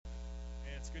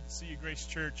It's good to see you, Grace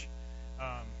Church.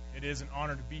 It is an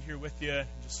honor to be here with you.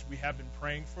 We have been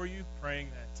praying for you, praying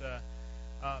that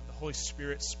the Holy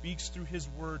Spirit speaks through His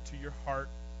Word to your heart,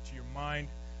 to your mind,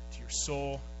 to your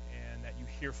soul, and that you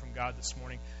hear from God this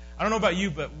morning. I don't know about you,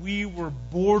 but we were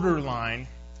borderline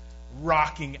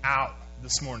rocking out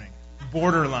this morning.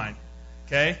 Borderline,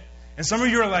 okay? And some of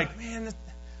you are like, man,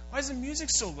 why is the music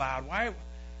so loud? Why?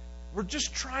 We're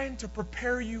just trying to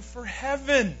prepare you for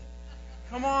heaven.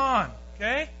 Come on,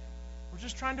 okay? We're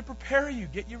just trying to prepare you,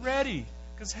 get you ready,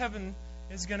 because heaven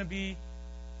is going to be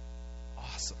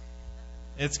awesome.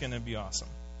 It's going to be awesome.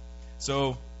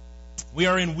 So we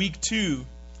are in week 2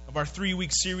 of our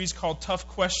 3-week series called Tough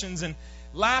Questions. And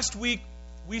last week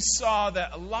we saw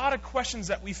that a lot of questions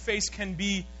that we face can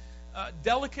be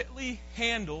delicately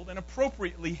handled and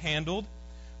appropriately handled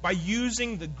by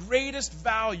using the greatest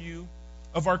value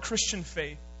of our Christian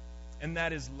faith, and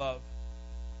that is love.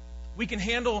 We can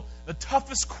handle the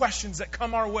toughest questions that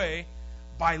come our way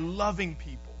by loving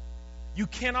people. You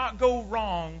cannot go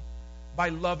wrong by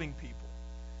loving people.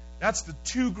 That's the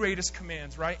 2 greatest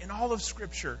commands, right? In all of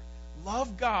Scripture.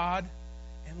 Love God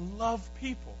and love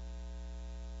people.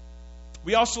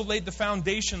 We also laid the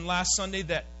foundation last Sunday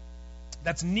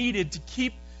that's needed to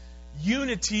keep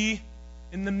unity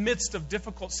in the midst of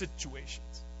difficult situations.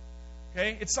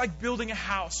 Okay? It's like building a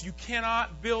house. You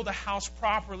cannot build a house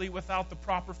properly without the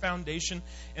proper foundation.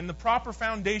 And the proper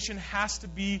foundation has to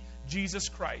be Jesus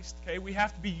Christ. Okay? We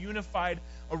have to be unified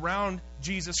around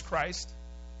Jesus Christ.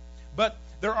 But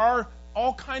there are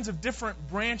all kinds of different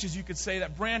branches, you could say,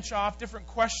 that branch off, different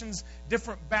questions,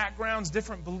 different backgrounds,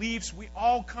 different beliefs. We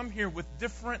all come here with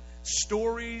different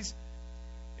stories.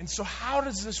 And so how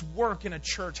does this work in a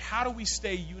church? How do we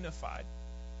stay unified?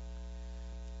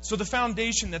 So the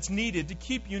foundation that's needed to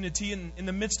keep unity in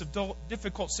the midst of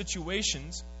difficult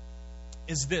situations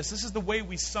is this. This is the way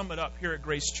we sum it up here at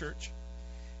Grace Church.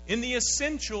 In the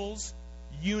essentials,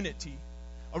 unity.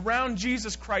 Around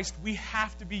Jesus Christ, we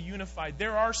have to be unified.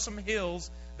 There are some hills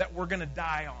that we're going to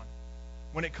die on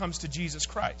when it comes to Jesus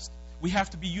Christ. We have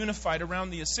to be unified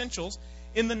around the essentials.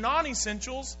 In the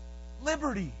non-essentials,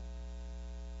 liberty.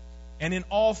 And in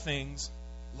all things,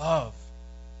 love.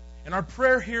 And our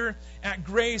prayer here at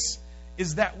Grace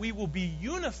is that we will be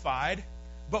unified,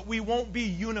 but we won't be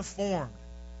uniformed.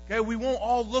 Okay, we won't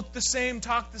all look the same,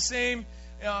 talk the same,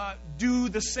 do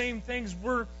the same things.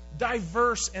 We're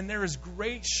diverse, and there is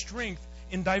great strength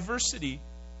in diversity.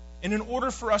 And in order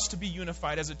for us to be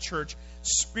unified as a church,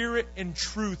 spirit and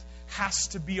truth has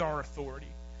to be our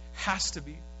authority. Has to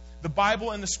be. The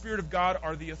Bible and the Spirit of God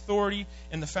are the authority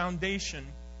and the foundation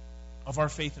of our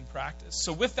faith and practice.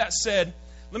 So with that said,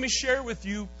 let me share with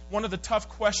you one of the tough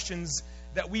questions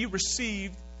that we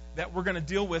received that we're going to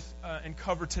deal with and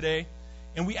cover today.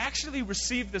 And we actually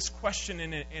received this question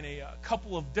in a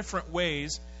couple of different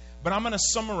ways, but I'm going to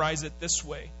summarize it this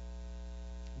way.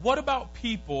 What about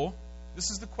people,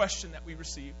 this is the question that we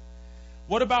received,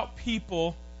 what about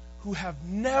people who have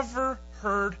never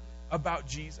heard about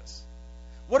Jesus?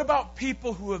 What about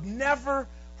people who have never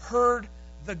heard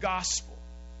the gospel?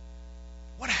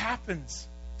 What happens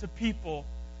to people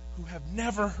who have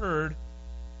never heard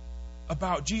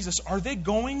about Jesus? Are they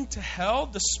going to hell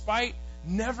despite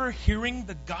never hearing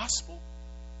the gospel?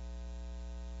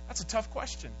 That's a tough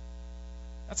question.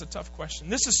 That's a tough question.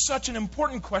 This is such an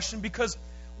important question because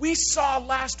we saw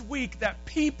last week that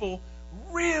people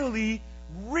really,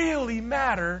 really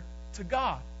matter to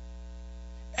God.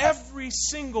 Every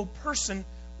single person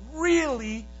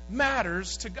really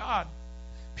matters to God.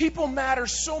 People matter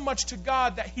so much to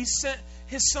God that He sent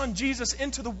His Son Jesus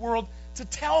into the world to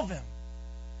tell them,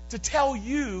 to tell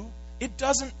you, it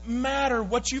doesn't matter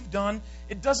what you've done.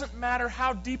 It doesn't matter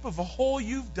how deep of a hole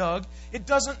you've dug. It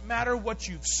doesn't matter what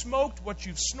you've smoked, what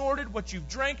you've snorted, what you've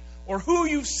drank, or who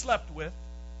you've slept with.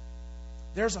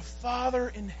 There's a Father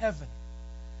in heaven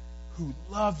who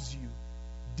loves you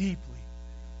deeply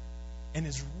and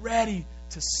is ready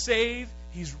to save.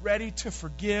 He's ready to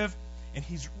forgive. And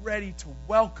He's ready to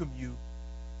welcome you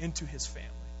into His family.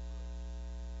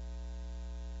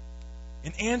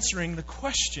 In answering the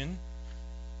question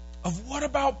of what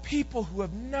about people who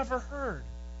have never heard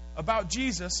about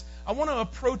Jesus, I want to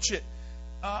approach it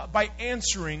by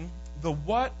answering the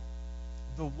what,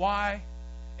 the why,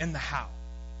 and the how.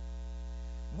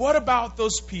 What about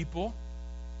those people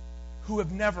who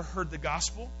have never heard the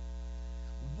gospel?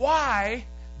 Why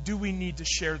do we need to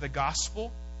share the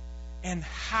gospel? And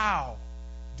how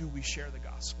do we share the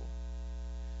gospel?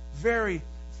 Very,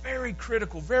 very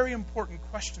critical, very important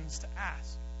questions to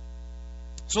ask.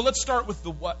 So let's start with the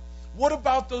what. What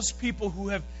about those people who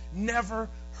have never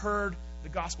heard the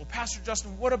gospel. Pastor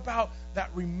Justin, what about that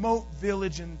remote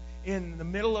village in the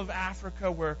middle of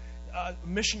Africa where a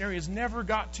missionary has never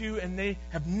got to and they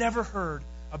have never heard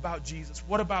about Jesus?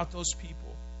 What about those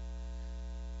people?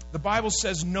 The Bible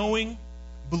says knowing,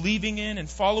 believing in, and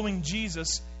following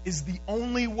Jesus is the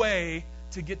only way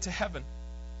to get to heaven.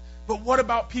 But what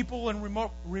about people in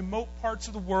remote parts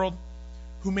of the world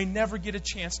who may never get a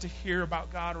chance to hear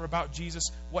about God or about Jesus?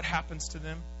 What happens to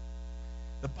them?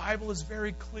 The Bible is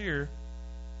very clear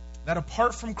that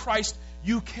apart from Christ,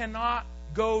 you cannot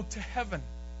go to heaven.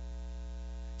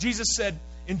 Jesus said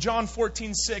in John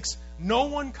 14:6, "No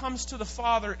one comes to the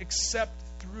Father except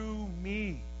through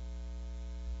me."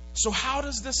 So how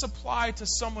does this apply to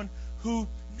someone who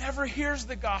never hears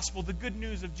the gospel, the good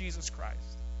news of Jesus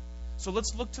Christ? So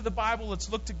let's look to the Bible, let's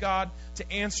look to God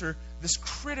to answer this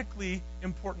critically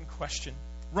important question.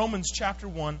 Romans chapter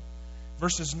 1,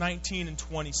 verses 19 and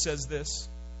 20 says this.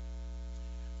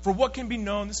 For what can be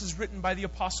known, this is written by the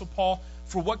Apostle Paul,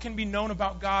 for what can be known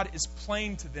about God is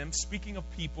plain to them, speaking of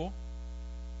people,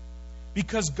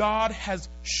 because God has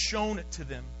shown it to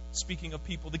them, speaking of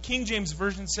people. The King James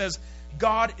Version says,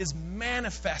 God is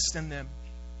manifest in them,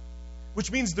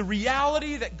 which means the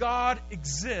reality that God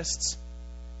exists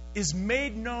is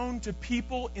made known to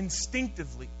people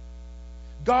instinctively.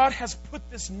 God has put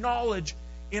this knowledge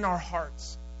in our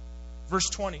hearts. Verse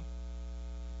 20.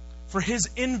 For his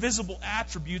invisible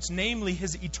attributes, namely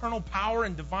his eternal power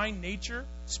and divine nature,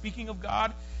 speaking of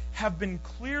God, have been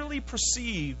clearly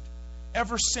perceived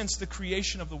ever since the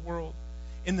creation of the world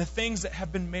in the things that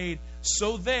have been made.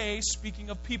 So they, speaking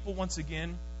of people once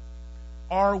again,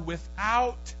 are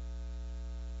without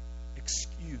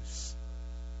excuse.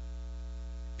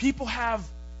 People have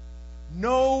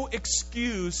no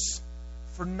excuse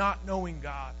for not knowing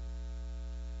God.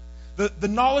 The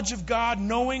knowledge of God,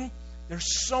 knowing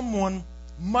there's someone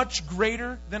much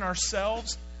greater than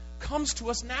ourselves, comes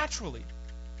to us naturally.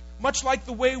 Much like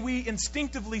the way we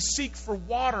instinctively seek for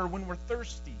water when we're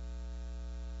thirsty.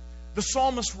 The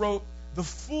psalmist wrote, "The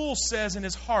fool says in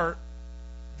his heart,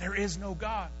 there is no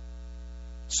God."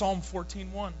 Psalm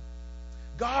 14:1.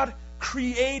 God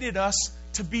created us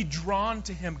to be drawn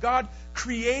to Him. God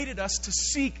created us to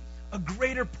seek a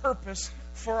greater purpose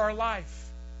for our life.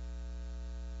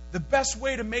 The best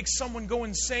way to make someone go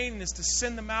insane is to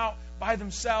send them out by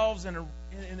themselves in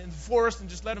the forest and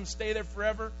just let them stay there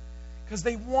forever. Because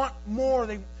they want more.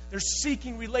 They're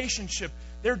seeking relationship.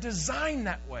 They're designed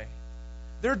that way.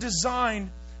 They're designed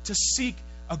to seek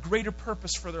a greater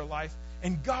purpose for their life.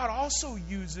 And God also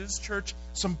uses, church,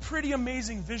 some pretty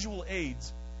amazing visual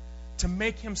aids to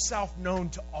make Himself known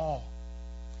to all.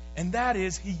 And that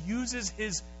is, He uses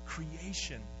His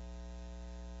creation.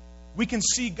 We can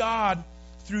see God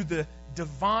through the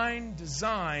divine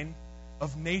design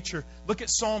of nature. Look at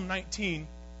Psalm 19,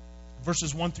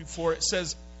 verses 1 through 4. It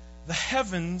says, "The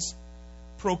heavens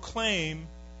proclaim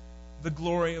the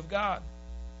glory of God."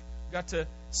 Got to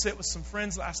sit with some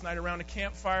friends last night around a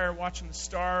campfire, watching the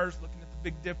stars, looking at the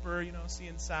Big Dipper,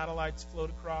 seeing satellites float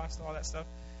across, all that stuff.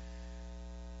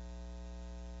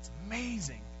 It's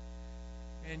amazing.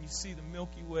 And you see the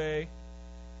Milky Way.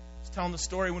 I was telling the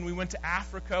story when we went to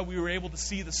Africa, we were able to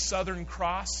see the Southern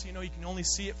Cross. You can only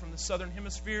see it from the Southern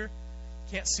Hemisphere.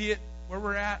 You can't see it where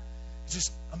we're at. It's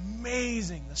just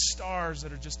amazing, the stars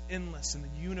that are just endless in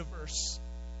the universe.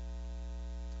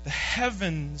 The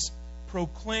heavens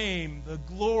proclaim the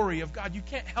glory of God. You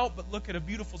can't help but look at a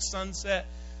beautiful sunset,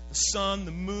 the sun,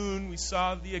 the moon. We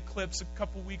saw the eclipse a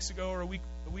couple weeks ago or a week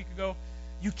ago.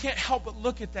 You can't help but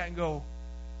look at that and go,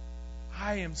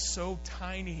 I am so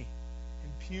tiny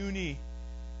and puny,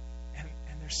 and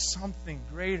there's something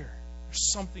greater.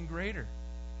 There's something greater.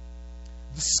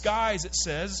 The skies, it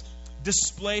says,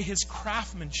 display His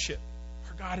craftsmanship.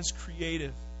 For God is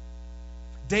creative.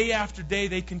 Day after day,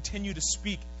 they continue to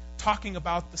speak, talking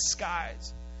about the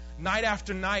skies. Night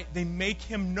after night, they make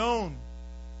Him known.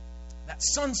 That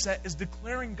sunset is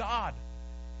declaring God.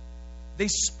 They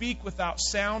speak without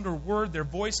sound or word. Their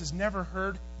voice is never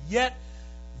heard. Yet,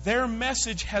 their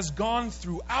message has gone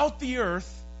throughout the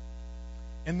earth,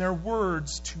 and their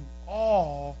words to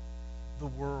all the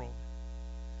world.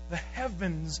 The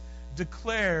heavens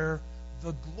declare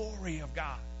the glory of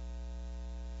God.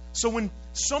 So when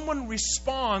someone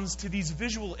responds to these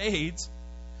visual aids,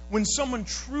 when someone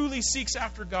truly seeks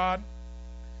after God,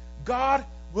 God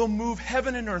will move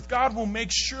heaven and earth. God will make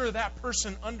sure that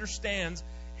person understands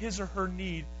his or her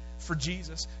need for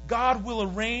Jesus. God will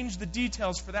arrange the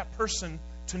details for that person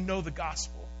to know the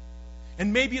gospel.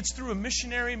 And maybe it's through a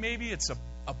missionary, maybe it's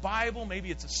a Bible, maybe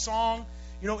it's a song.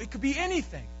 It could be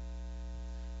anything.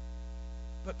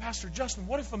 But Pastor Justin,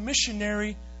 what if a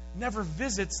missionary never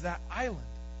visits that island?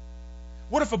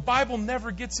 What if a Bible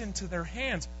never gets into their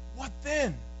hands? What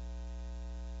then?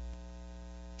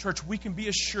 Church, we can be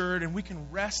assured and we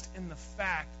can rest in the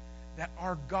fact that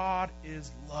our God is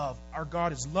love. Our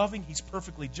God is loving. He's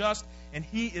perfectly just, and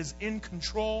He is in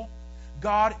control.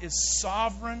 God is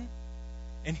sovereign,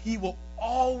 and He will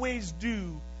always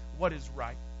do what is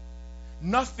right.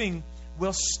 Nothing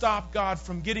will stop God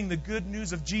from getting the good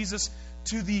news of Jesus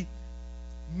to the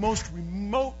most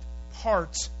remote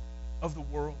parts of the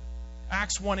world.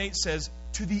 Acts 1:8 says,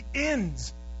 to the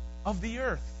ends of the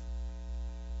earth.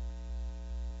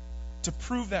 To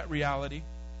prove that reality,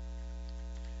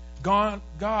 God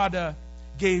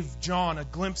gave John a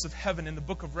glimpse of heaven in the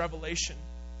book of Revelation.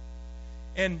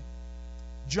 And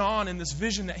John, in this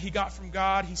vision that he got from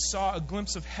God, he saw a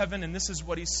glimpse of heaven, and this is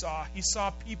what he saw. He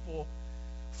saw people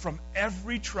from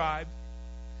every tribe,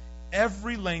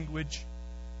 every language,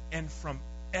 and from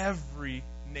every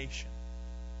nation.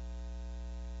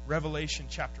 Revelation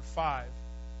chapter 5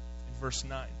 and verse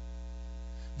 9.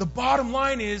 The bottom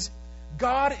line is,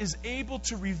 God is able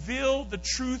to reveal the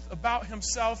truth about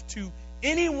Himself to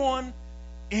anyone,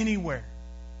 anywhere.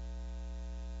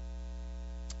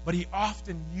 But He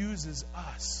often uses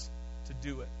us to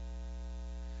do it.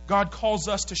 God calls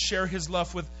us to share His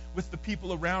love with the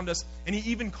people around us, and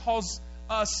He even calls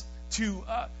us to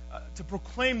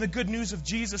proclaim the good news of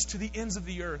Jesus to the ends of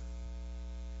the earth.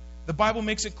 The Bible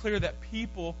makes it clear that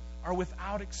people are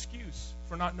without excuse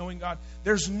for not knowing God.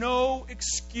 There's no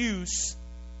excuse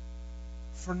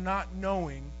for not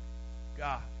knowing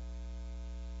God.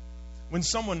 When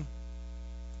someone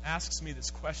asks me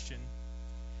this question,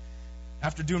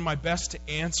 after doing my best to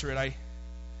answer it,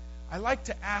 I like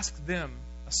to ask them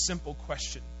a simple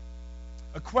question.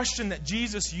 A question that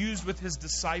Jesus used with His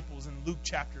disciples in Luke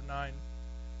chapter 9.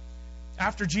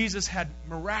 After Jesus had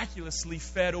miraculously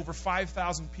fed over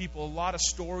 5,000 people, a lot of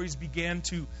stories began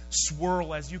to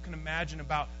swirl, as you can imagine,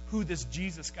 about who this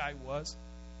Jesus guy was.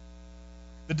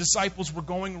 The disciples were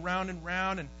going around and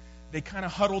round, and they kind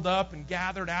of huddled up and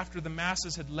gathered after the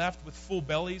masses had left with full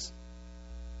bellies.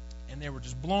 And they were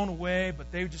just blown away,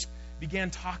 but they just began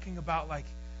talking about like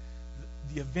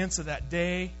the events of that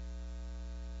day.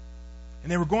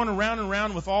 And they were going around and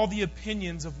around with all the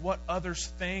opinions of what others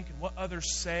think and what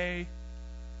others say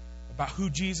about who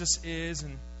Jesus is.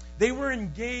 And they were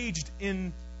engaged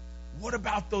in what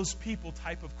about those people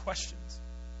type of questions.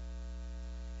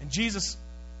 And Jesus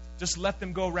just let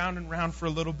them go round and round for a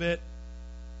little bit.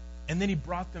 And then He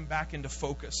brought them back into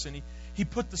focus. And he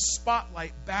put the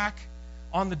spotlight back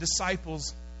on the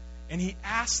disciples. And He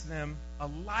asked them a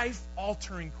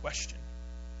life-altering question.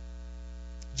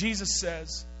 Jesus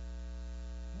says,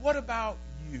 what about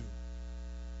you?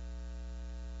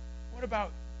 What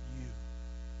about you?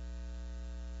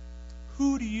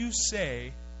 Who do you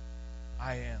say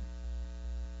I am?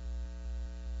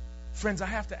 Friends, I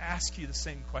have to ask you the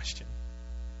same question.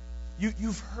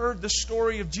 You've heard the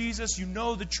story of Jesus. You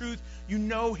know the truth. You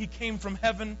know He came from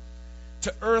heaven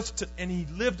to earth and He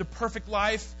lived a perfect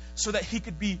life so that He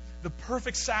could be the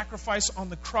perfect sacrifice on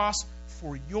the cross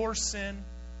for your sin.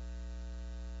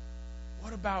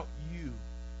 What about you?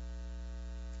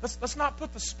 Let's not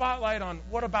put the spotlight on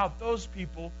what about those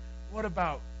people. What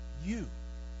about you?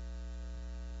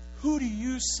 Who do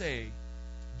you say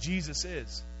Jesus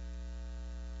is?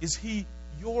 Is He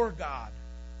your God?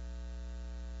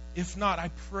 If not, I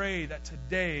pray that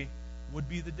today would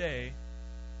be the day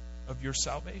of your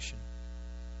salvation.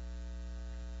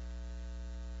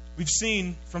 We've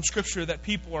seen from Scripture that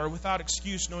people are without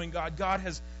excuse knowing God. God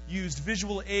has used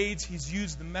visual aids. He's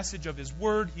used the message of His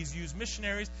Word. He's used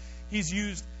missionaries. He's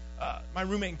used, my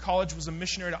roommate in college was a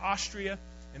missionary to Austria,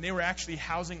 and they were actually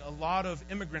housing a lot of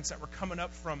immigrants that were coming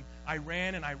up from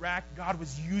Iran and Iraq. God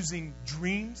was using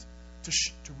dreams to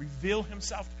reveal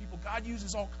Himself to people. God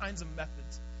uses all kinds of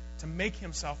methods to make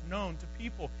Himself known to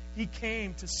people. He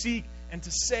came to seek and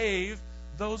to save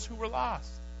those who were lost.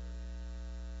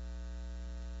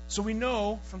 So we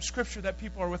know from Scripture that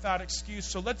people are without excuse.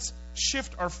 So let's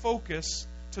shift our focus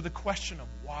to the question of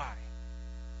why.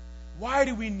 Why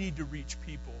do we need to reach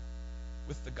people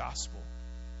with the gospel?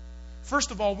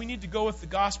 First of all, we need to go with the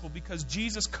gospel because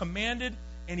Jesus commanded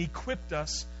and equipped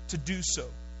us to do so.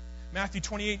 Matthew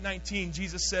 28:19,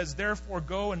 Jesus says, "Therefore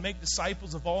go and make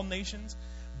disciples of all nations,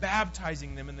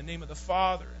 baptizing them in the name of the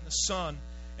Father and the Son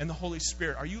and the Holy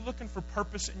Spirit." Are you looking for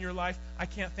purpose in your life? I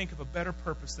can't think of a better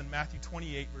purpose than Matthew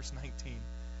 28, verse 19.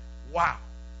 Wow,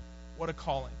 what a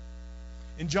calling.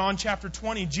 In John chapter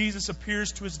 20, Jesus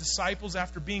appears to His disciples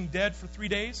after being dead for 3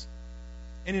 days.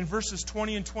 And in verses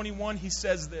 20 and 21, He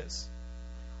says this,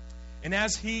 "And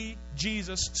as He,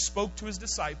 Jesus, spoke to His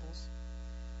disciples,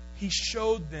 He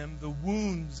showed them the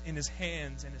wounds in his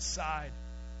hands and his side.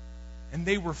 And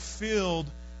they were filled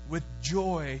with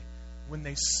joy when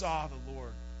they saw the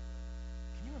Lord.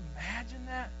 Can you imagine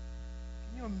that?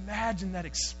 Can you imagine that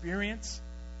experience?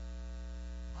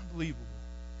 Unbelievable.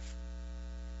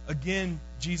 Again,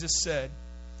 Jesus said,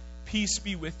 "Peace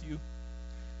be with you.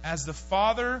 As the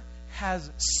Father has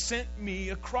sent me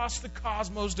across the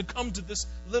cosmos to come to this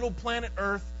little planet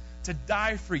Earth to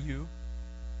die for you,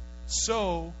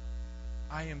 so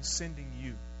I am sending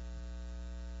you."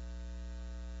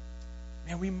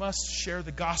 Man, we must share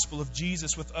the gospel of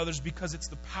Jesus with others because it's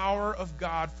the power of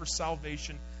God for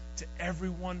salvation to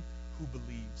everyone who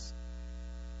believes.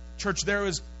 Church, there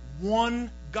is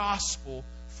one gospel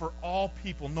for all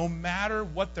people, no matter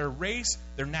what their race,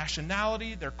 their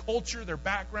nationality, their culture, their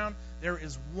background. There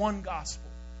is one gospel.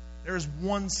 There is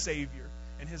one Savior,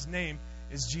 and his name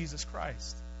is Jesus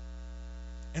Christ.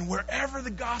 And wherever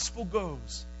the gospel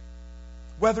goes,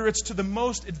 whether it's to the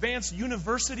most advanced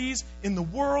universities in the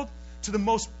world, to the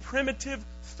most primitive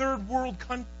third world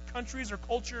countries or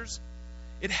cultures,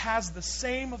 it has the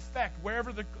same effect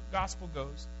wherever the gospel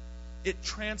goes. It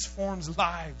transforms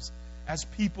lives as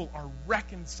people are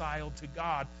reconciled to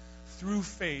God through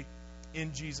faith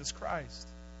in Jesus Christ.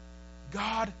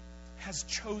 God has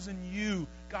chosen you.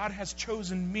 God has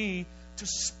chosen me to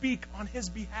speak on his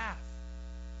behalf.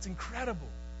 It's incredible.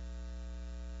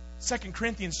 2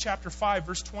 Corinthians chapter 5,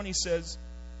 verse 20 says,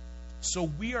 "So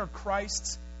we are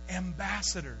Christ's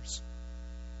ambassadors."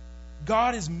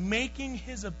 God is making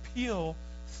his appeal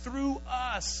through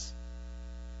us.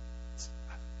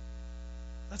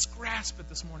 Let's grasp it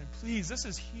this morning, please. This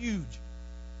is huge.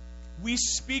 We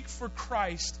speak for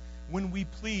Christ when we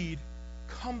plead,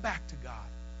 "Come back to God."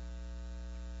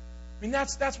 I mean,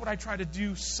 that's what I try to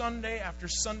do Sunday after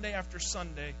Sunday after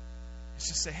Sunday. Is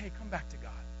just say, "Hey, come back to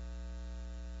God.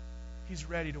 He's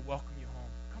ready to welcome you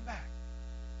home. Come back.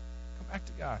 Come back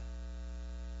to God."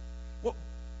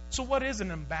 So what is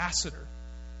an ambassador?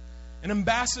 An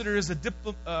ambassador is a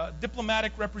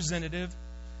diplomatic representative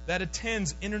that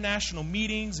attends international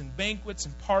meetings and banquets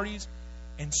and parties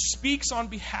and speaks on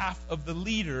behalf of the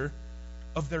leader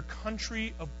of their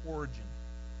country of origin.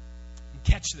 And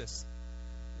catch this.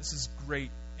 This is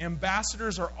great.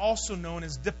 Ambassadors are also known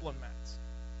as diplomats,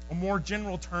 a more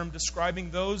general term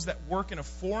describing those that work in a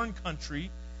foreign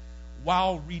country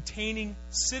while retaining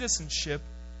citizenship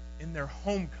in their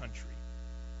home country.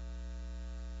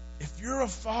 If you're a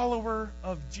follower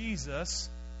of Jesus,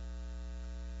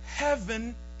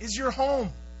 heaven is your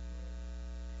home.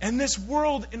 And this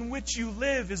world in which you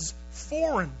live is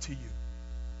foreign to you.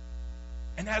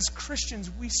 And as Christians,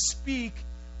 we speak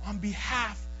on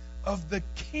behalf of the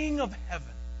King of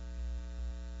heaven.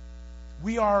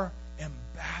 We are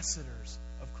ambassadors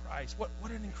of Christ.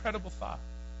 What an incredible thought.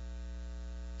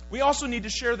 We also need to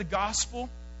share the gospel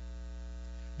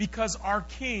because our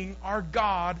King, our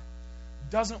God,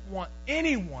 doesn't want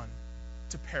anyone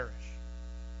to perish.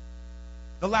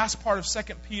 The last part of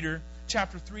 2 Peter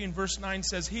chapter 3 and verse 9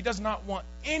 says, he does not want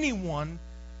anyone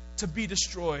to be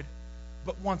destroyed,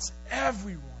 but wants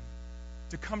everyone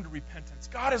to come to repentance.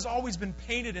 God has always been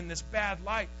painted in this bad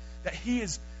light, that he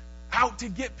is out to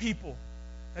get people,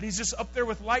 that he's just up there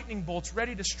with lightning bolts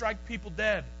ready to strike people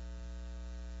dead.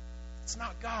 It's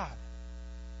not God.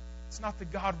 It's not the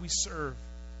God we serve.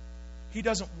 He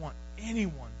doesn't want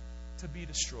anyone to be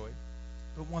destroyed,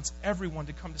 but wants everyone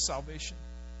to come to salvation.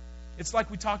 It's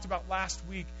like we talked about last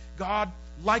week. God,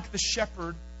 like the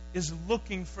shepherd, is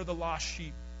looking for the lost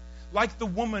sheep. Like the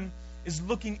woman is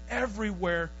looking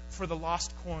everywhere for the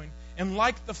lost coin. And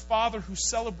like the father who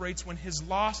celebrates when his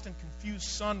lost and confused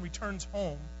son returns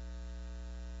home,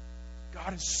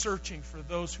 God is searching for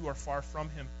those who are far from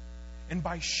him. And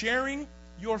by sharing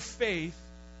your faith,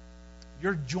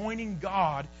 you're joining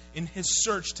God in his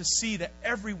search to see that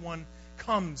everyone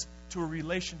comes to a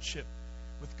relationship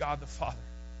with God the Father.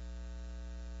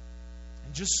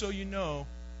 And just so you know,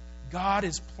 God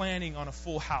is planning on a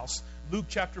full house. Luke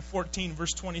chapter 14,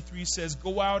 verse 23 says,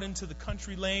 "Go out into the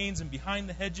country lanes and behind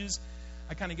the hedges."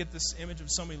 I kind of get this image of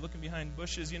somebody looking behind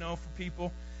bushes, for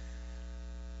people.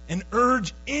 "And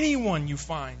urge anyone you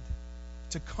find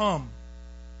to come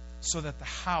so that the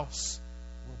house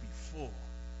will be full."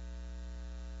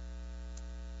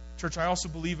 Church, I also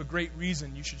believe a great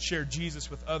reason you should share Jesus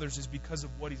with others is because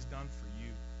of what he's done for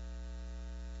you.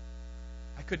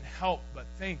 I couldn't help but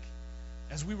think,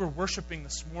 as we were worshiping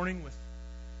this morning with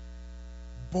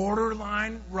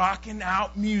borderline rocking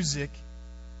out music,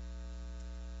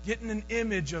 getting an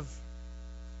image of,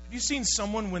 have you seen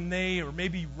someone when they are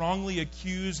maybe wrongly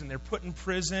accused and they're put in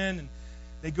prison and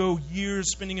They go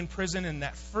years spending in prison, and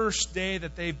that first day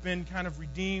that they've been kind of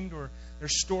redeemed or their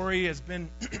story has been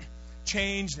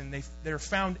changed and they're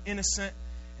found innocent,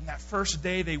 and that first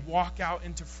day they walk out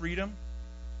into freedom.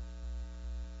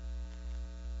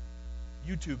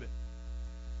 YouTube it.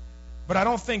 But I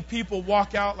don't think people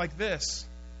walk out like this.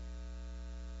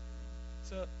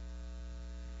 What's up?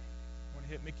 Want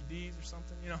to hit Mickey D's or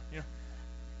something? You know.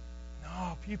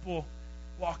 No, people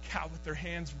walk out with their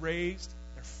hands raised.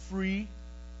 They're free.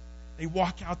 They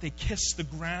walk out, they kiss the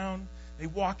ground. They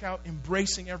walk out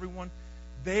embracing everyone.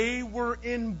 They were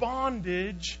in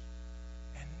bondage,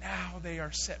 and now they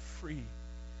are set free.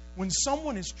 When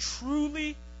someone is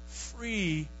truly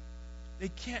free, they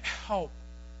can't help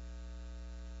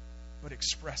but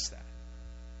express that.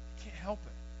 They can't help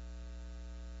it.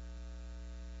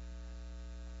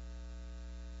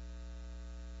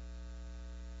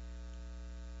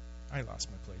 I lost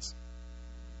my place.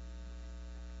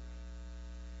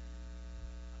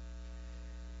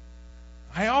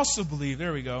 I also believe,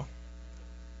 there we go,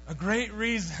 a great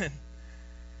reason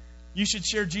you should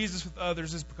share Jesus with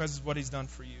others is because of what He's done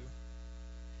for you.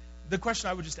 The question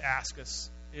I would just ask us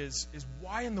is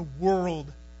why in the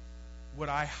world would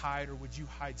I hide or would you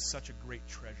hide such a great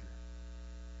treasure?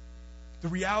 The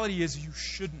reality is you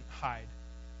shouldn't hide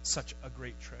such a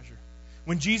great treasure.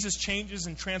 When Jesus changes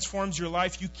and transforms your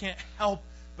life, you can't help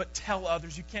but tell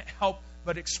others. You can't help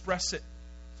but express it.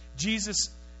 Jesus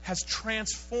has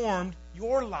transformed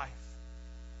your life.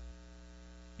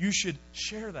 You should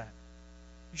share that.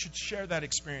 You should share that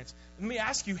experience. Let me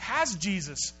ask you, has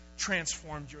Jesus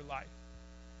transformed your life?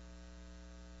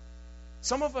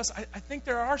 Some of us, I think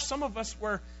there are some of us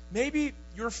where maybe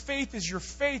your faith is your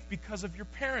faith because of your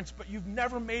parents, but you've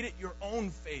never made it your own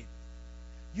faith.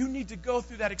 You need to go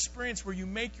through that experience where you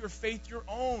make your faith your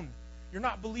own. You're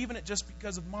not believing it just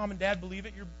because of mom and dad believe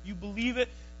it. You believe it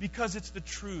because it's the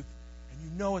truth, and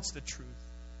you know it's the truth.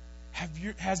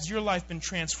 Has your life been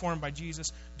transformed by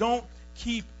Jesus? Don't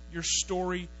keep your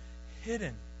story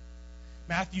hidden.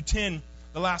 Matthew 10,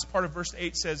 the last part of verse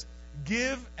 8 says,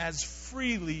 "Give as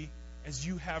freely as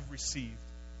you have received."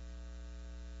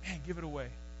 Man, give it away.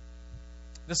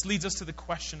 This leads us to the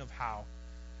question of how.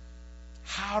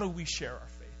 How do we share our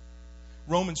faith?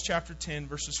 Romans chapter 10,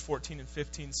 verses 14 and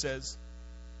 15 says,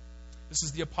 this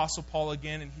is the Apostle Paul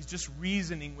again, and he's just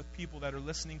reasoning with people that are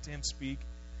listening to him speak.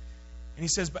 And he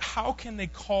says, "But how can they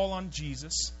call on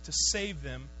Jesus to save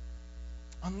them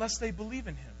unless they believe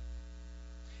in Him?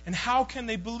 And how can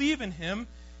they believe in Him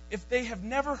if they have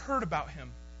never heard about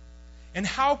Him? And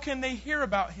how can they hear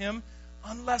about Him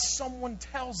unless someone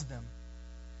tells them?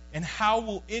 And how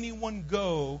will anyone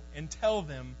go and tell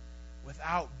them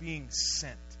without being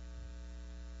sent?"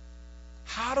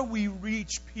 How do we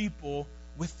reach people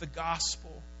with the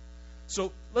gospel?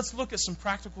 So let's look at some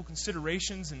practical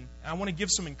considerations, and I want to give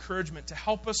some encouragement to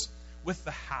help us with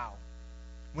the how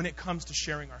when it comes to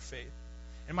sharing our faith.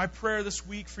 And my prayer this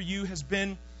week for you has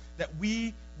been that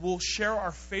we will share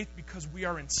our faith because we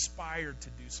are inspired to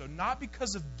do so. Not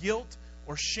because of guilt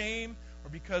or shame or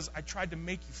because I tried to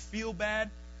make you feel bad.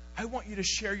 I want you to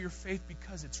share your faith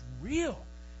because it's real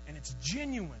and it's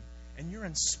genuine and you're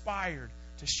inspired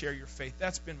to share your faith.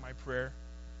 That's been my prayer.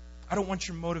 I don't want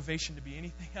your motivation to be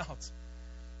anything else.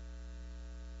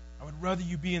 I would rather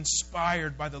you be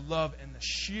inspired by the love and the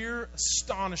sheer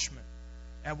astonishment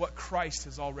at what Christ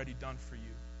has already done for you.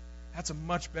 That's a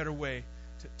much better way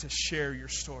to share your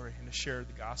story and to share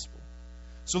the gospel.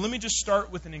 So let me just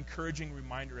start with an encouraging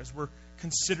reminder as we're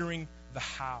considering the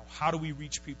how. How do we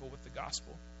reach people with the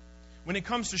gospel? When it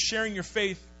comes to sharing your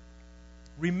faith,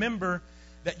 remember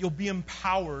that you'll be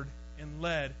empowered and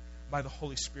led by the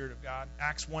Holy Spirit of God.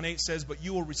 Acts 1:8 says, "But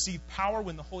you will receive power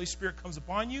when the Holy Spirit comes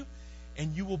upon you,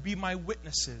 and you will be my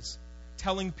witnesses,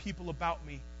 telling people about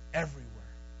me everywhere."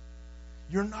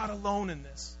 You're not alone in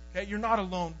this. Okay? You're not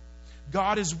alone.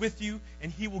 God is with you,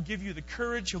 and He will give you the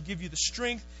courage, He'll give you the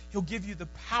strength, He'll give you the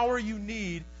power you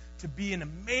need to be an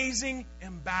amazing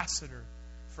ambassador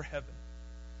for heaven.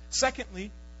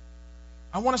 Secondly,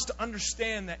 I want us to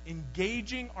understand that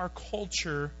engaging our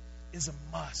culture is a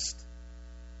must.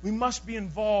 We must be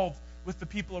involved with the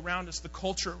people around us, the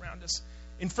culture around us.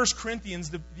 In 1 Corinthians,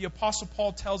 the Apostle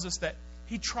Paul tells us that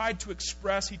he tried to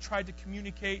express, he tried to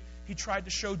communicate, he tried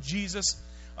to show Jesus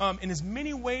in as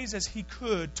many ways as he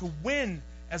could to win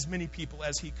as many people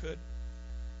as he could.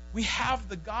 We have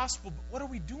the gospel, but what are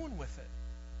we doing with it?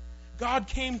 God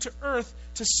came to earth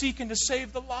to seek and to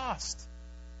save the lost.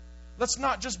 Let's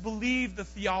not just believe the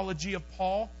theology of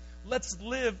Paul. Let's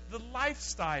live the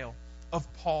lifestyle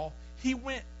of Paul. He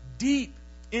went deep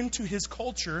into his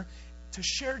culture to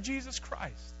share Jesus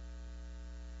Christ.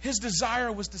 His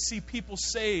desire was to see people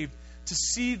saved, to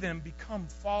see them become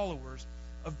followers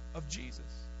of Jesus.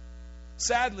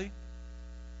 Sadly,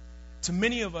 to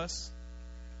many of us,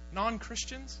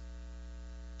 non-Christians,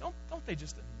 don't they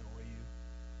just annoy you?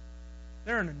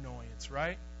 They're an annoyance,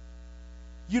 right?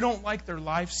 You don't like their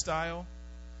lifestyle.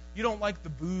 You don't like the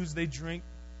booze they drink.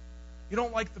 You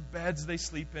don't like the beds they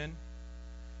sleep in.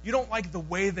 You don't like the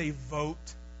way they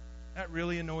vote. That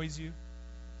really annoys you.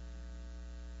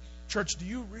 Church, do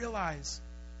you realize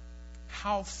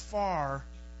how far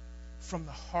from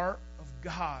the heart of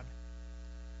God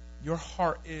your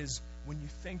heart is when you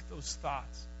think those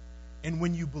thoughts and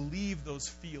when you believe those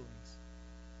feelings?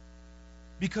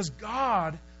 Because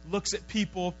God looks at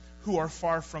people who are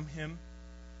far from Him,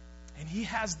 and He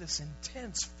has this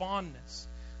intense fondness,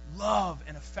 love,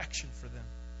 and affection for them.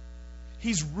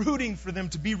 He's rooting for them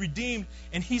to be redeemed,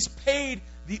 and He's paid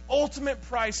the ultimate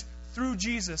price through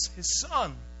Jesus, His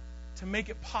Son, to make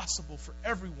it possible for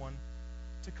everyone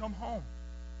to come home.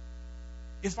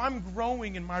 If I'm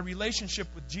growing in my relationship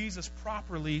with Jesus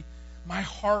properly, my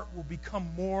heart will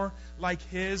become more like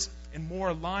His and more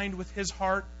aligned with His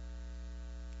heart.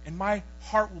 And my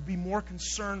heart will be more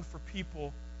concerned for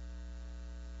people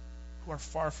who are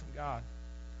far from God,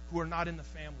 who are not in the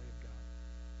family of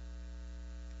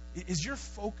God. Is your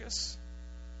focus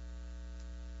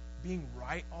being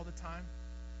right all the time?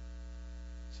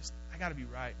 It's just, I got to be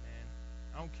right, man.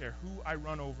 I don't care who I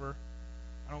run over.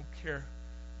 I don't care,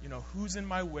 who's in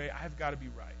my way. I've got to be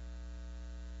right.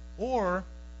 Or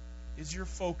is your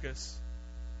focus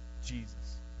Jesus?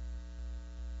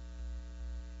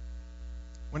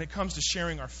 When it comes to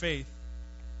sharing our faith,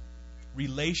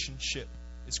 relationship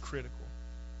is critical.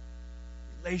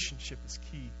 Relationship is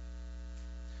key.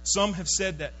 Some have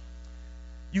said that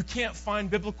you can't find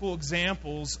biblical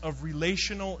examples of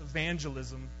relational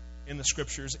evangelism in the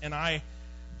Scriptures, and I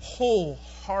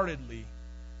wholeheartedly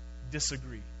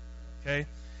disagree. Okay?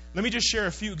 Let me just share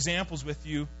a few examples with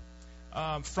you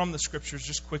from the Scriptures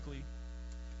just quickly.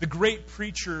 The great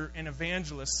preacher and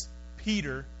evangelist,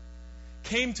 Peter,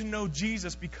 came to know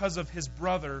Jesus because of his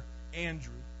brother,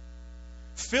 Andrew.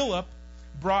 Philip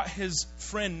brought his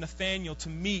friend Nathanael to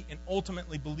meet and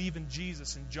ultimately believe in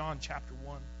Jesus in John chapter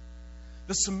 1.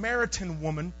 The Samaritan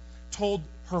woman told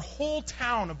her whole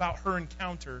town about her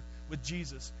encounter with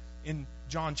Jesus in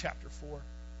John chapter 4.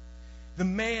 The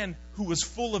man who was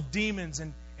full of demons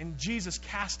and Jesus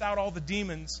cast out all the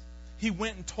demons, he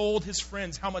went and told his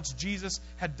friends how much Jesus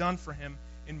had done for him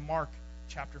in Mark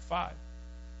chapter 5.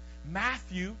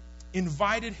 Matthew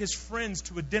invited his friends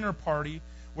to a dinner party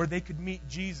where they could meet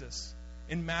Jesus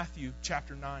in Matthew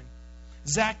chapter 9.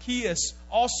 Zacchaeus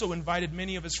also invited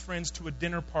many of his friends to a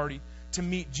dinner party to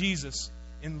meet Jesus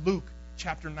in Luke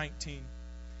chapter 19.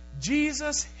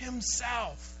 Jesus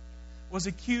himself was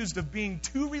accused of being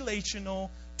too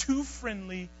relational, too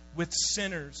friendly with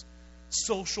sinners,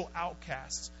 social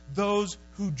outcasts, those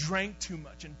who drank too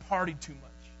much and partied too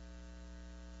much.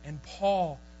 And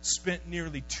Paul spent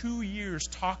nearly 2 years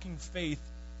talking faith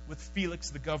with Felix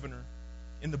the governor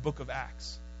in the book of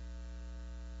Acts.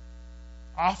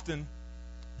 Often,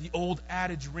 the old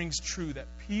adage rings true that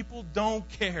people don't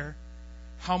care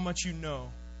how much you know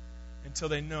until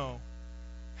they know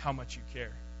how much you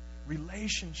care.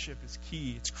 Relationship is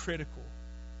key. It's critical.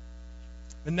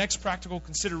 The next practical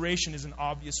consideration is an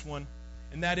obvious one,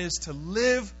 and that is to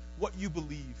live what you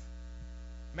believe.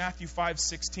 Matthew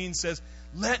 5:16 says,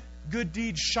 "Let good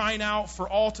deeds shine out for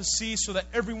all to see so that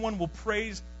everyone will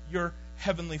praise your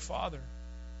heavenly Father."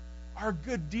 Our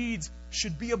good deeds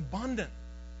should be abundant.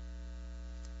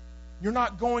 You're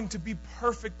not going to be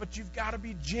perfect, but you've got to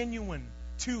be genuine,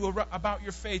 too, about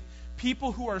your faith.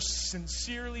 People who are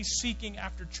sincerely seeking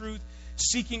after truth,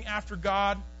 seeking after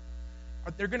God,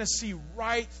 they're going to see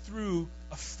right through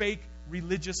a fake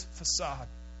religious facade.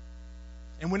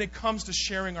 And when it comes to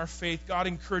sharing our faith, God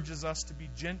encourages us to be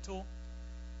gentle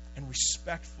and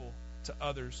respectful to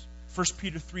others. 1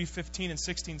 Peter 3:15 and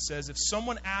 16 says, "If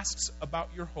someone asks about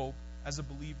your hope as a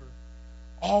believer,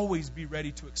 always be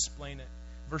ready to explain it."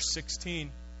 Verse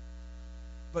 16,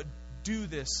 "But do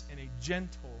this in a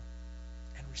gentle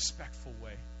and respectful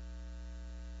way."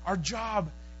 Our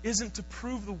job isn't to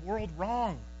prove the world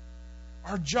wrong.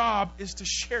 Our job is to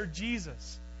share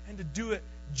Jesus and to do it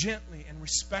gently and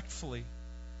respectfully.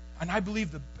 And I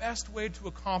believe the best way to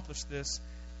accomplish this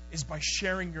is by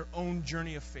sharing your own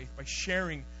journey of faith, by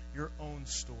sharing your own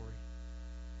story.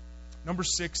 Number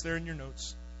 6 there in your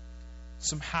notes.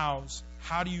 Some hows.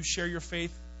 How do you share your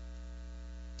faith?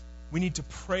 We need to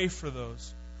pray for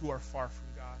those who are far from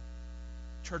God.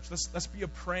 Church, let's be a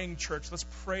praying church. Let's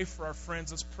pray for our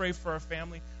friends. Let's pray for our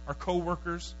family, our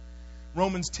co-workers.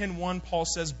 Romans 10:1, Paul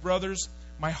says, brothers,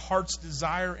 my heart's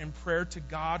desire and prayer to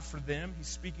God for them, he's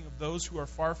speaking of those who are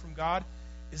far from God,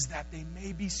 is that they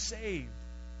may be saved.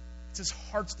 It's his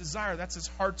heart's desire. That's his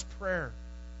heart's prayer.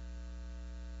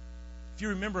 If you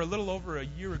remember, a little over a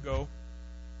year ago,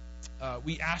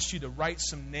 we asked you to write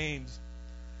some names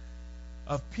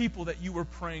of people that you were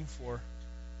praying for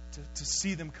to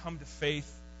see them come to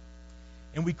faith.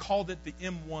 And we called it the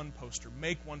M1 poster,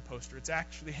 Make One poster. It's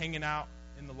actually hanging out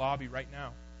in the lobby right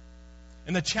now.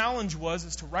 And the challenge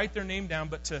is to write their name down,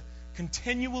 but to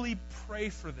continually pray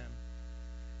for them.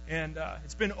 And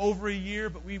it's been over a year,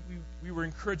 but we were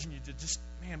encouraging you to just,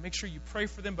 make sure you pray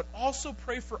for them, but also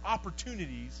pray for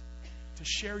opportunities to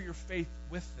share your faith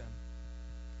with them.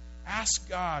 Ask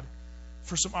God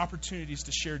for some opportunities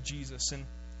to share Jesus. And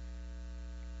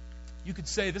you could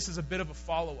say this is a bit of a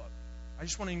follow-up. I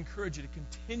just want to encourage you to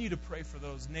continue to pray for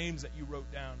those names that you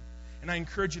wrote down. And I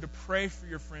encourage you to pray for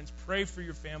your friends, pray for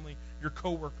your family, your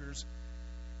coworkers,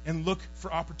 and look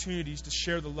for opportunities to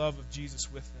share the love of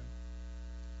Jesus with them.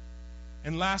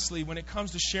 And lastly, when it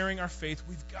comes to sharing our faith,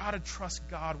 we've got to trust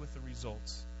God with the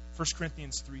results. 1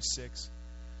 Corinthians 3:6.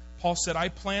 Paul said, I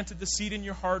planted the seed in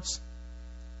your hearts,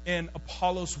 and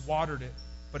Apollos watered it,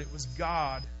 but it was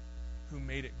God who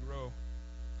made it grow.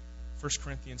 1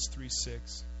 Corinthians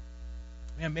 3:6.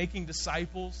 Making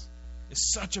disciples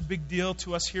is such a big deal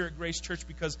to us here at Grace Church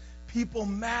because people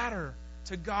matter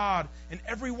to God. And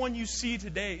everyone you see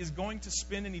today is going to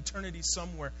spend an eternity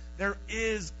somewhere. There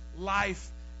is life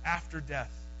after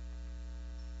death.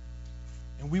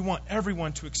 And we want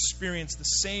everyone to experience the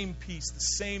same peace, the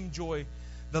same joy,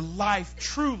 the life,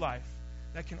 true life,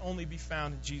 that can only be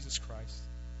found in Jesus Christ.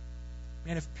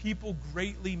 If people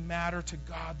greatly matter to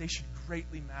God, they should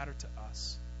greatly matter to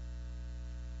us.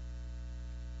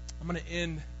 I'm going to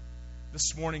end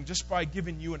this morning just by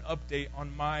giving you an update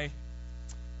on my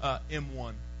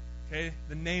M1. Okay,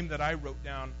 the name that I wrote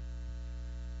down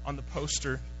on the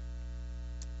poster.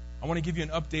 I want to give you an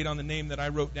update on the name that I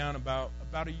wrote down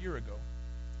about a year ago.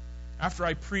 After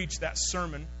I preached that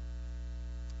sermon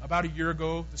about a year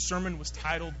ago, the sermon was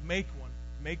titled "Make One."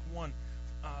 Make one.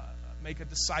 Make a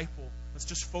disciple. Let's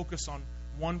just focus on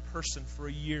one person for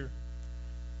a year.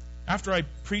 After I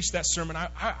preached that sermon,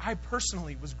 I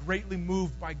personally was greatly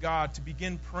moved by God to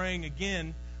begin praying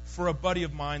again for a buddy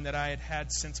of mine that I had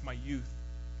had since my youth.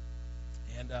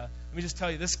 And let me just tell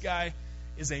you, this guy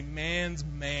is a man's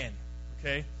man.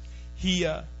 Okay,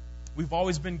 we've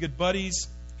always been good buddies.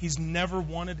 He's never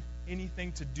wanted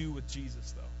anything to do with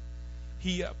Jesus, though.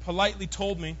 He politely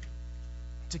told me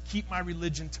to keep my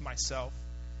religion to myself.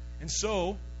 And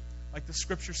so, like the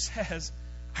scripture says,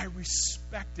 I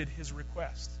respected his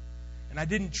request. And I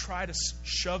didn't try to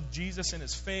shove Jesus in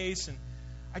his face. And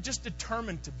I just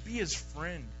determined to be his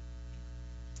friend.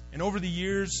 And over the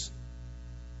years,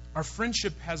 our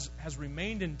friendship has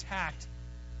remained intact.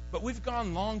 But we've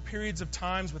gone long periods of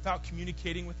times without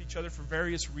communicating with each other for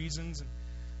various reasons. And,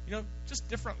 just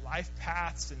different life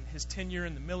paths and his tenure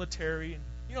in the military.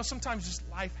 And, sometimes just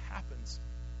life happens.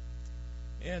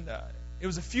 And it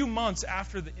was a few months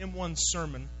after the M1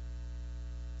 sermon,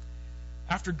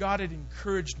 after God had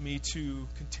encouraged me to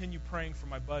continue praying for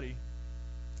my buddy,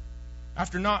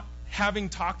 after not having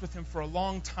talked with him for a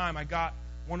long time, I got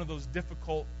one of those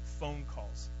difficult phone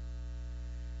calls.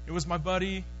 It was my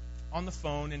buddy on the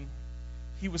phone, and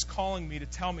he was calling me to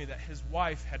tell me that his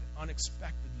wife had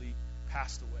unexpectedly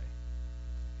passed away.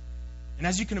 And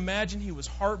as you can imagine, he was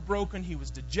heartbroken, he was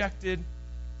dejected,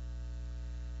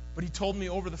 but he told me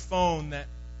over the phone that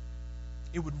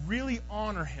it would really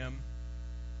honor him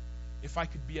if I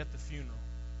could be at the funeral.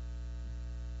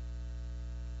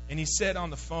 And he said on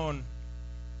the phone,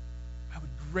 I would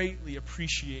greatly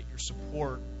appreciate your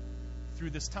support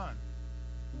through this time.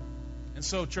 And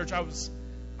so, church, I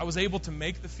was able to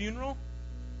make the funeral.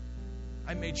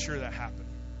 I made sure that happened.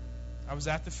 I was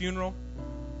at the funeral.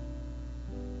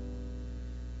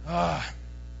 And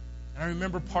I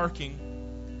remember parking,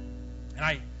 and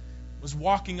I was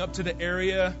walking up to the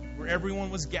area where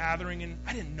everyone was gathering, and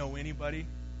I didn't know anybody.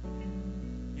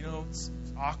 It's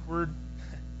awkward.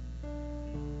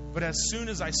 But as soon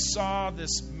as I saw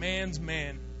this man's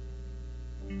man,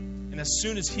 and as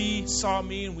soon as he saw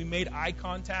me and we made eye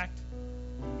contact,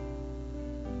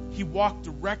 he walked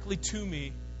directly to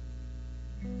me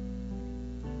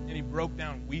and he broke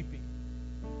down weeping.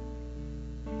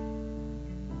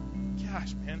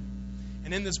 Gosh, man.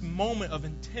 And in this moment of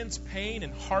intense pain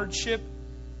and hardship,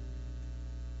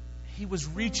 he was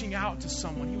reaching out to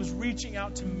someone. He was reaching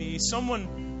out to me,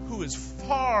 someone who is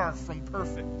far from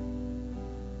perfect,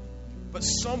 but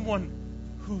someone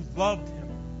who loved him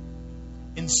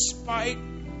in spite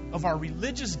of our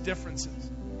religious differences.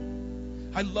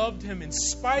 I loved him in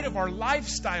spite of our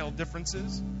lifestyle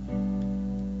differences.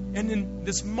 And in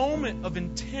this moment of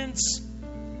intense,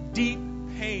 deep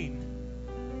pain,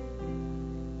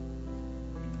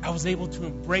 I was able to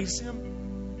embrace him.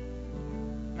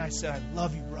 And I said, I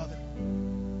love you, brother.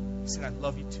 He said, I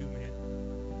love you too, man.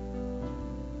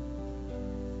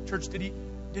 Church, did he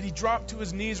drop to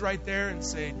his knees right there and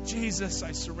say, Jesus,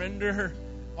 I surrender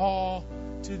all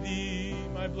to thee,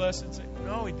 my blessed Savior?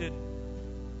 No, he didn't.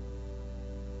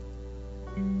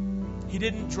 He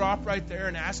didn't drop right there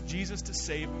and ask Jesus to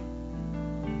save him.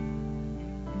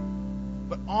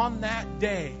 But on that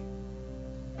day,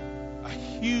 a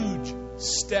huge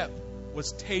step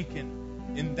was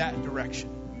taken in that direction.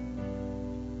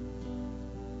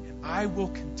 And I will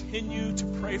continue to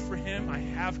pray for him. I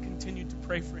have continued to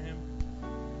pray for him.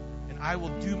 And I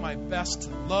will do my best to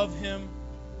love him.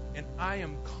 And I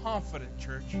am confident,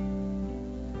 church,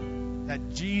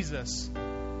 that Jesus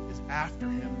is after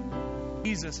him.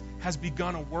 Jesus has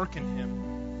begun a work in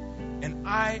him. And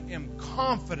I am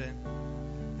confident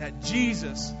that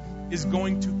Jesus is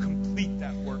going to complete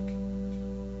that work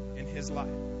in his life.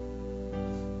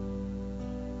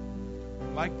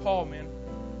 Like Paul, man,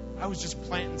 I was just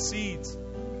planting seeds.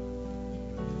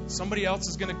 Somebody else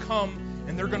is going to come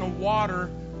and they're going to water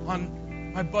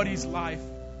on my buddy's life.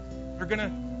 They're going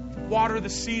to water the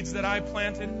seeds that I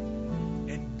planted.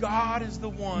 And God is the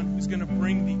one who's going to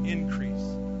bring the increase.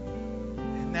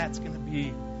 And that's going to be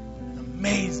an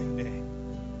amazing day.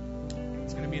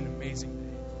 It's going to be an amazing day.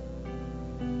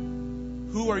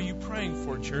 Who are you praying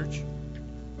for, church?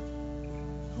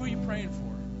 Who are you praying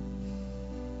for?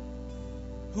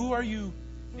 Who are you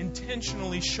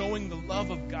intentionally showing the love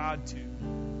of God to?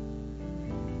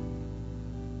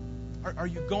 Are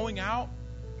you going out?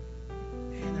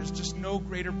 And there's just no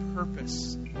greater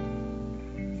purpose.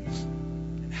 And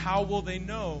how will they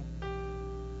know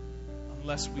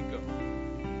unless we go?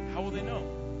 How will they know?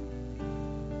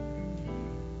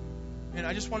 And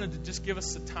I just wanted to just give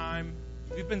us the time.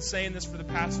 We've been saying this for the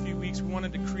past few weeks. We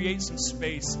wanted to create some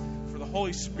space for the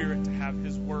Holy Spirit to have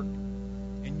his work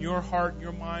in your heart,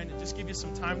 your mind, and just give you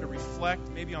some time to reflect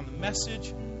maybe on the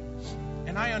message.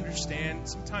 And I understand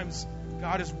sometimes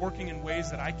God is working in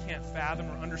ways that I can't fathom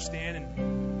or understand,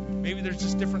 and maybe there's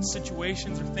just different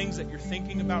situations or things that you're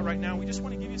thinking about right now. We just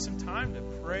want to give you some time to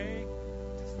pray,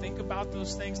 to think about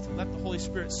those things, to let the Holy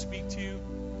Spirit speak to you.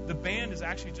 The band is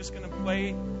actually just going to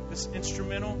play this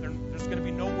instrumental. There's going to be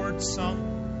no words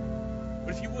sung.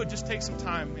 But if you would, just take some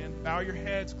time, man. Bow your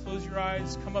heads, close your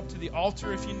eyes, come up to the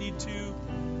altar if you need to.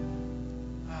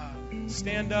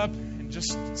 Stand up and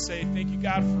just say, thank you,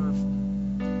 God, for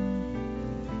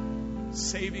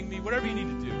saving me. Whatever you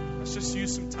need to do. Let's just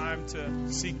use some time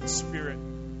to seek the Spirit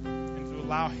and to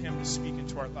allow him to speak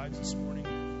into our lives this morning.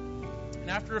 And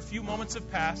after a few moments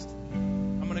have passed,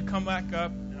 I'm going to come back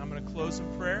up and I'm going to close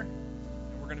in prayer,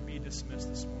 and we're going to be dismissed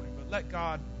this morning. But let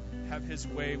God have his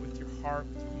way with your heart,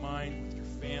 with your mind, with your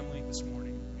family this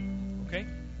morning. Okay?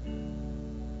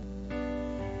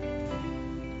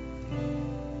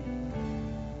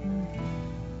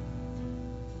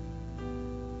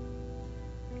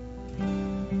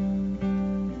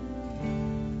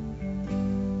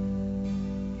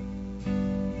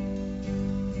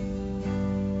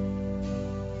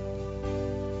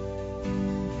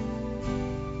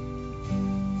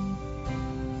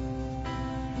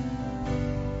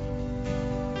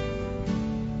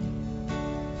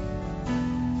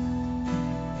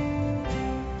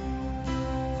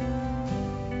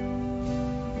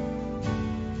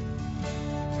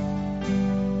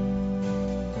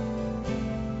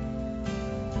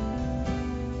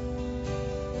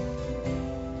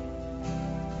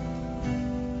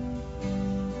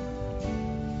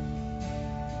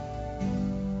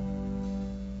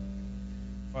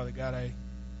 Father God, I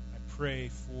pray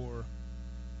for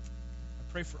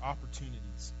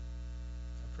opportunities.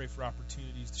 I pray for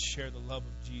opportunities to share the love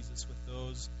of Jesus with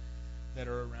those that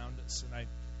are around us. And I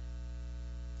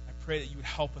pray that you would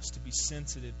help us to be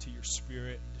sensitive to your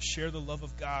Spirit and to share the love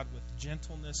of God with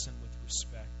gentleness and with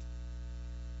respect.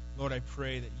 Lord, I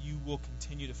pray that you will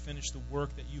continue to finish the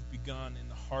work that you've begun in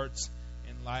the hearts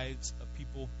and lives of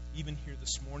people, even here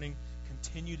this morning.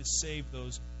 Continue to save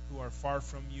those who are far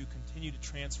from you. Continue to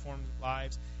transform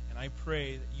lives. And I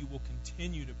pray that you will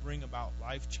continue to bring about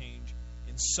life change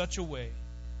in such a way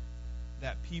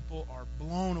that people are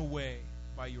blown away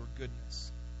by your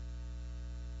goodness.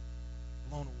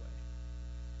 Blown away.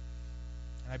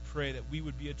 And I pray that we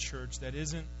would be a church that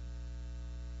isn't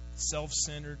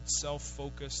self-centered,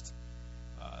 self-focused,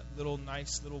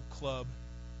 nice little club.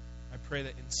 I pray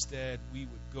that instead we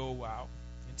would go out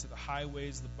into the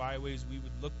highways, the byways. We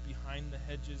would look behind the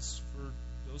hedges for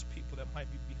those people that might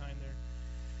be behind there.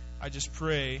 I just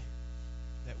pray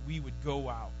that we would go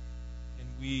out and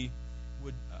we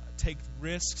would take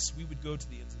risks. We would go to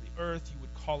the ends of the earth. You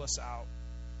would call us out,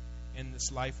 and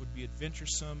this life would be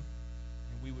adventuresome,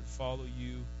 and we would follow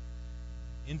you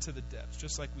into the depths,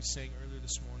 just like we sang earlier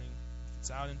this morning. If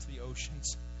it's out into the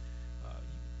oceans,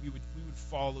 we would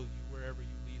follow you wherever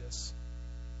you lead us.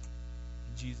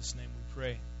 In Jesus' name we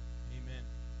pray. Amen.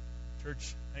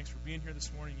 Church, thanks for being here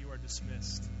this morning. You are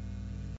dismissed.